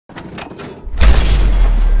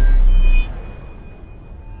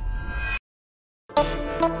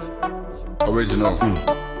Original.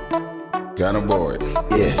 Ghana boy.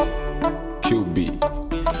 Yeah. QB.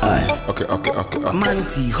 Aye. Okay.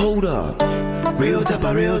 Manti, hold up. Real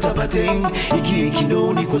tapa thing. Iki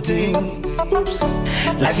no nicotine.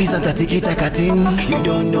 Life is not a tiki-taka thing. You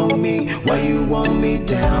don't know me, why you want me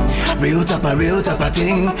down? Real tapa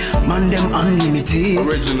thing. Man them unlimited.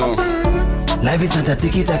 Original. Life is not a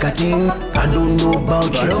tiki-taka thing. I don't know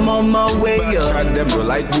about you. I'm on my way up. Shot them the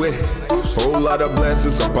light way. Whole lot of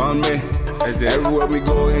blessings upon me. Everywhere we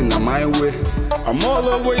go in, I'm my way. I'm all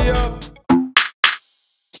the way up.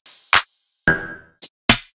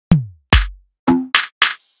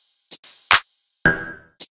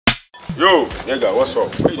 Yo, nigga, what's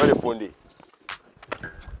up? Where the phone day?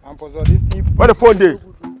 I'm for this team. Where the phone day?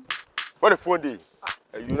 Where the phone day?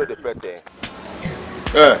 You know the pet there.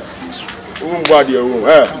 Body room.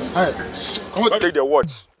 Come on, take the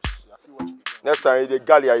watch. Next time the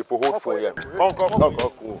galley you for hold for you.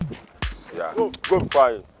 Come. Yeah. Go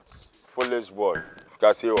find foolish boy. You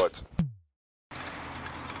can say what?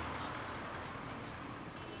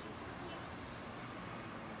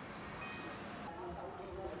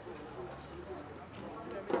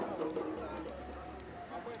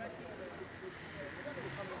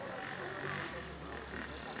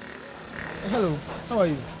 Hello, how are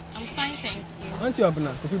you? I'm fine, thank you. Aren't you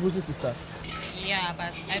Abna, Kofi Bruce's sister? Yeah,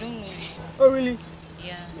 but I don't know you. Oh, really?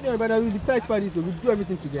 Yeah. You know, but I will be tight party, so we do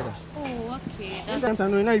everything together. Oh, okay. Sometimes I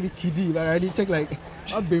know you know you be kiddie, but I did check like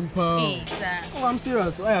I've been pound. Hey, sir. Oh, I'm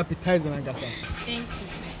serious. So I appetize and Agasa. Thank you.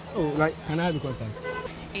 Oh, like, can I have your contact?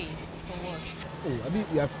 Hey, for what? Oh, I mean,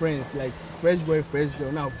 we are friends, like fresh boy, fresh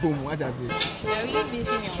girl. Now, boom, what does it? You're really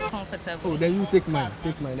making me uncomfortable. Oh, then you take mine.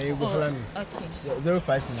 Then you go follow me. Okay. Yeah,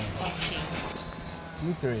 059 Okay.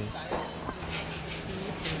 23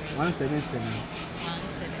 177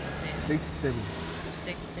 67.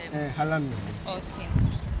 67. Hala me. Okay.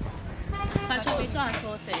 Pacho, we can't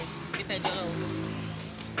sort it. We pay your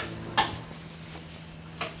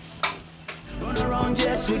Run around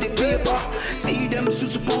just with the paper. See them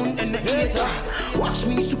susupon and the hater. Watch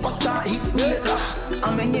me superstar hit maker.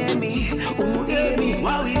 I'm a near me, unu hear me.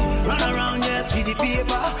 Why we run around just with the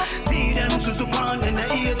paper? See them susupon and the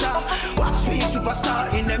hater. Watch me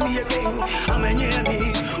superstar in the making. I'm a near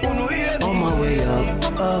me, unu hear me. On my way up.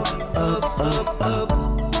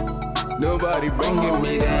 Nobody bringing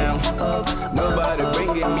me down. Nobody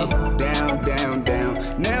bringing me down.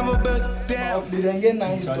 Never back down. They don't get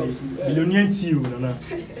nice stuff. Billionaire to you, Nana.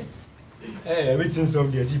 Hey, everything so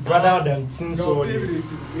there. See, brother than things so there.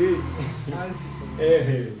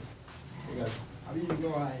 Hey. I mean, you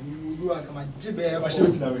know, you do like a jibber. What's your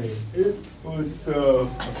name? What's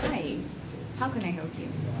up? Hi. How can I help you?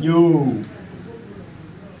 Yo.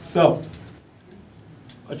 So,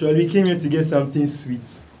 actually, we came here to get something sweet.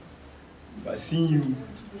 But seeing you,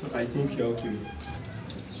 I think you're okay with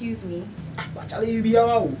it. Excuse me. Actually, you be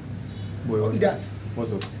out. Boy, what's that?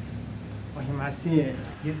 What's up? When him I see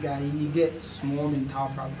this guy, he get small mental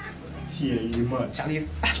problem. See, you man. Charlie,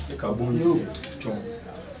 like a bonus. John.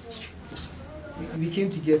 We came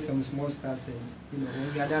to get some small stuff, and you know,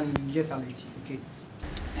 when we are done, we just alert you, okay?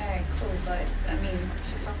 Alright, cool, but I mean, you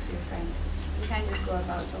should talk to your friend. You can't just go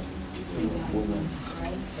about talking to people in your moments,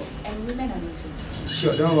 right? And women are not tools.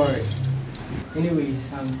 Sure, don't worry.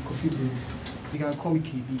 Anyways, I'm Kofi Bruce. You can call me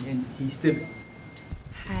KB, and he's stable.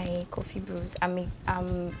 Hi, Kofi Bruce. I'm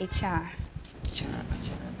HR.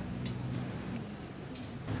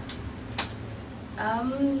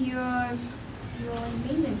 Your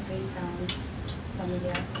name and face sound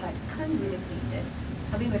familiar, but can't really place it.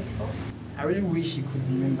 Have you met before? I really wish you could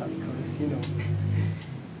remember because, you know,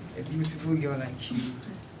 a beautiful girl like you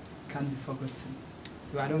can't be forgotten.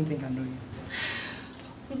 So I don't think I know you.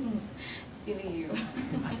 Silly you.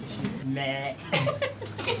 Meh.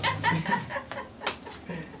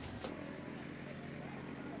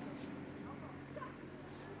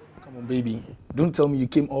 Come on, baby. Don't tell me you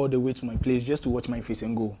came all the way to my place just to watch my face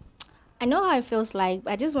and go. I know how it feels like,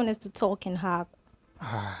 but I just want us to talk and hug.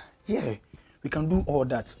 Yeah. We can do all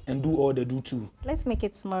that and do all the do too. Let's make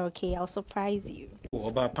it tomorrow, okay? I'll surprise you.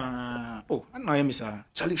 Oh, Papa. Oh, I know you, sir.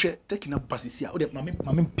 Charlie, taking up passes here. Oh, Mammy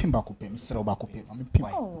Pimbaco, Mr. Obaco, Mammy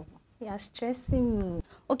Pimba. Oh, you're stressing me.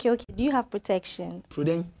 Okay. Do you have protection?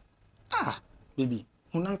 Pruden? Baby.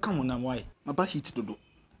 Come on, why? My back hits to do.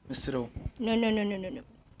 Mr. No.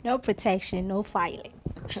 No protection, no filing.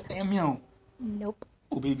 Nope.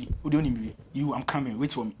 Oh, baby. Who don't need you? I'm coming.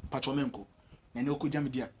 Wait for me. Patromenko. And you could jam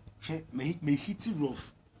me. May hit it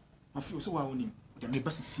rough. I feel so well. The me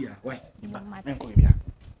bus is here. Why?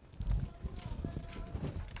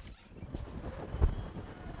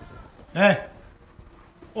 Eh?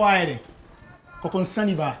 Why? Kokon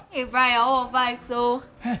Saniba. Hey, Brian, all vibes, so.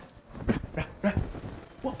 Hey,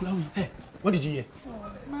 what, Chloe? Hey, what did you hear?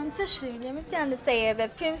 Man, let me tell you, say,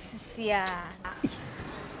 but Princess, yeah.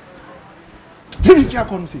 Did you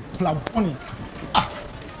come say, Plaboni?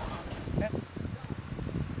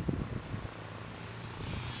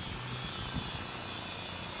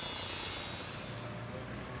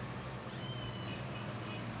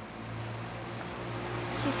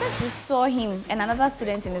 She said she saw him and another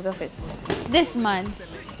student in his office. This man,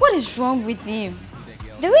 what is wrong with him?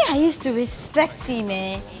 The way I used to respect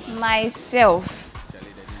him, myself.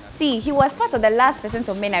 See, he was part of the last percent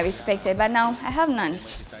of men I respected, but now I have none.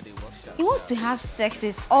 He wants to have sex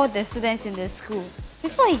with all the students in the school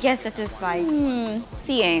before he gets satisfied.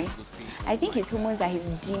 See, I think his hormones are his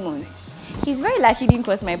demons. He's very lucky he didn't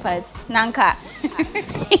cross my path. Nanka.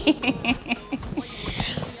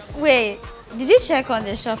 Wait. Did you check on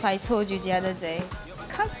the shop I told you the other day?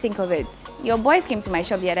 Can't think of it. Your boys came to my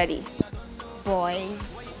shop the other day. Boys?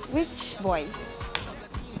 Which boys?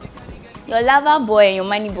 Your lover boy and your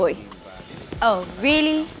money boy. Oh,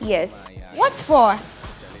 really? Yes. What for?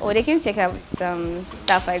 Oh, they came to check out some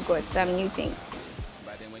stuff I got, some new things.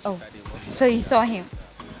 Oh, so you saw him?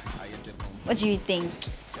 What do you think?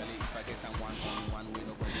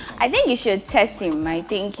 I think you should test him. I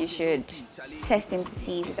think you should test him to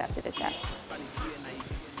see if he's up to the task.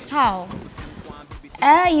 How?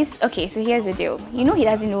 Okay, so here's the deal. You know he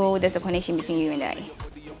doesn't know there's a connection between you and I.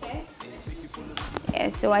 Okay. Yeah,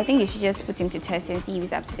 so I think you should just put him to test and see if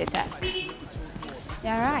he's up to the task.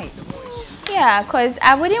 You're right. Yeah, because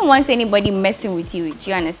I wouldn't want anybody messing with you, do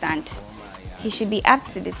you understand? He should be up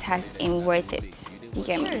to the task and worth it. Do you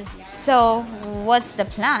get me? So, what's the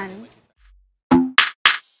plan?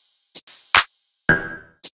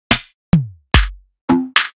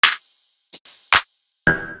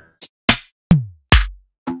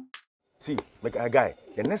 See, make a guy,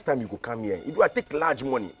 the next time you go come here, if you take large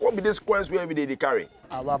money, what be the squares where every day they carry?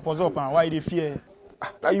 But pause up, and why they fear?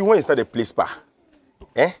 Now you want to start a play spa?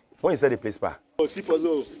 When you start a play spa? Oh, see, pause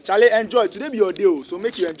up. Charlie, enjoy. Today be your day, so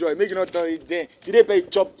make you enjoy. Make you not tell it then. Today pay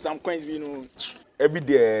chop some coins, you know. Every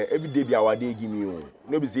day be our day, give me you.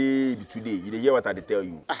 No be say be today. You hear what I tell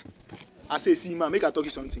you? I say, see, man, make I talk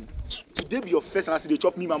you something. Today be your first and last day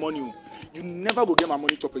chop me my money. You never go get my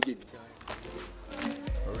money chop again.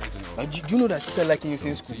 Do you know that people liking you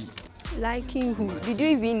since school? Liking who? Did you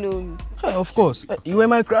even know me? Hey, of course. You were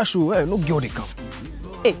my crush. Hey, no girl they come.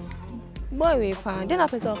 Hey, boy, we found. Then I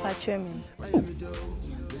put up a chairman.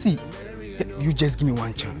 See, you just give me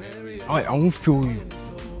one chance. I won't fail you.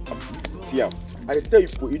 See, I tell you,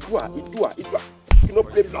 it do. You not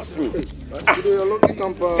play blasphemy. Today you're lucky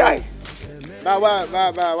camper. Guy.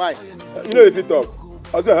 Why? You know if you talk,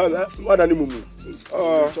 I say, what animal?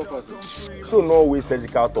 So no way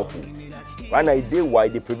surgical talk. When I dey why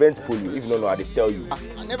they prevent polio, if no, I dey tell you.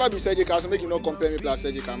 I never be surgical, so make you not compare me plus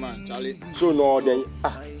surgical, man, Charlie. So no, then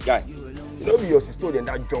guy, you know be your sister then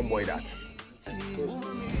that John boy that.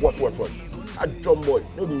 What? That John boy,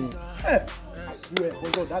 no be. I swear,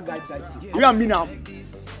 that guy died today. You and me now.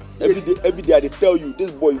 Every day I dey tell you,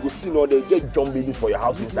 this boy you go see no they get John babies for your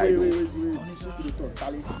house inside. Wait.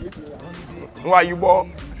 Charlie, who are you, boy?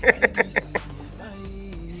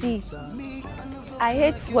 See, I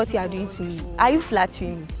hate what you are doing to me. Are you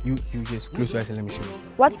flattering me? You just close your eyes and let me show you.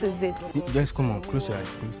 What is it? Just come on, close your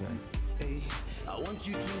eyes.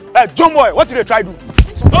 Hey, John boy, what did they try to do?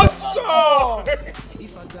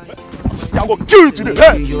 I will kill you today.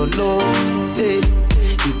 Hey. Your love,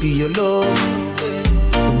 it be your love.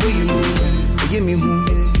 The way you move, give me who,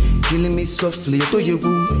 killing me softly. To you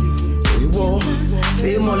who, you walk,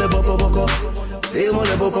 fame all the boko. The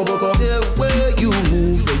way you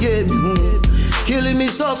move, yeah, me move. Killing me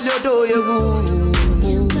soft, your door, you move.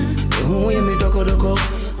 Me doko.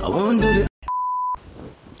 I won't do the.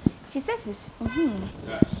 She said she's.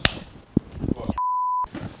 Yes.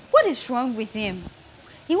 What is wrong with him?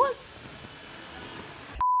 He wants.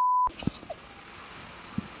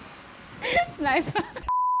 Sniper.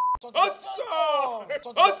 Awesome!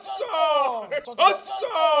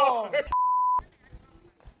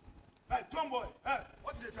 Hey, Tom boy, hey,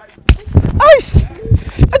 what did they try? Aish!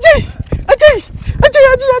 Ajay!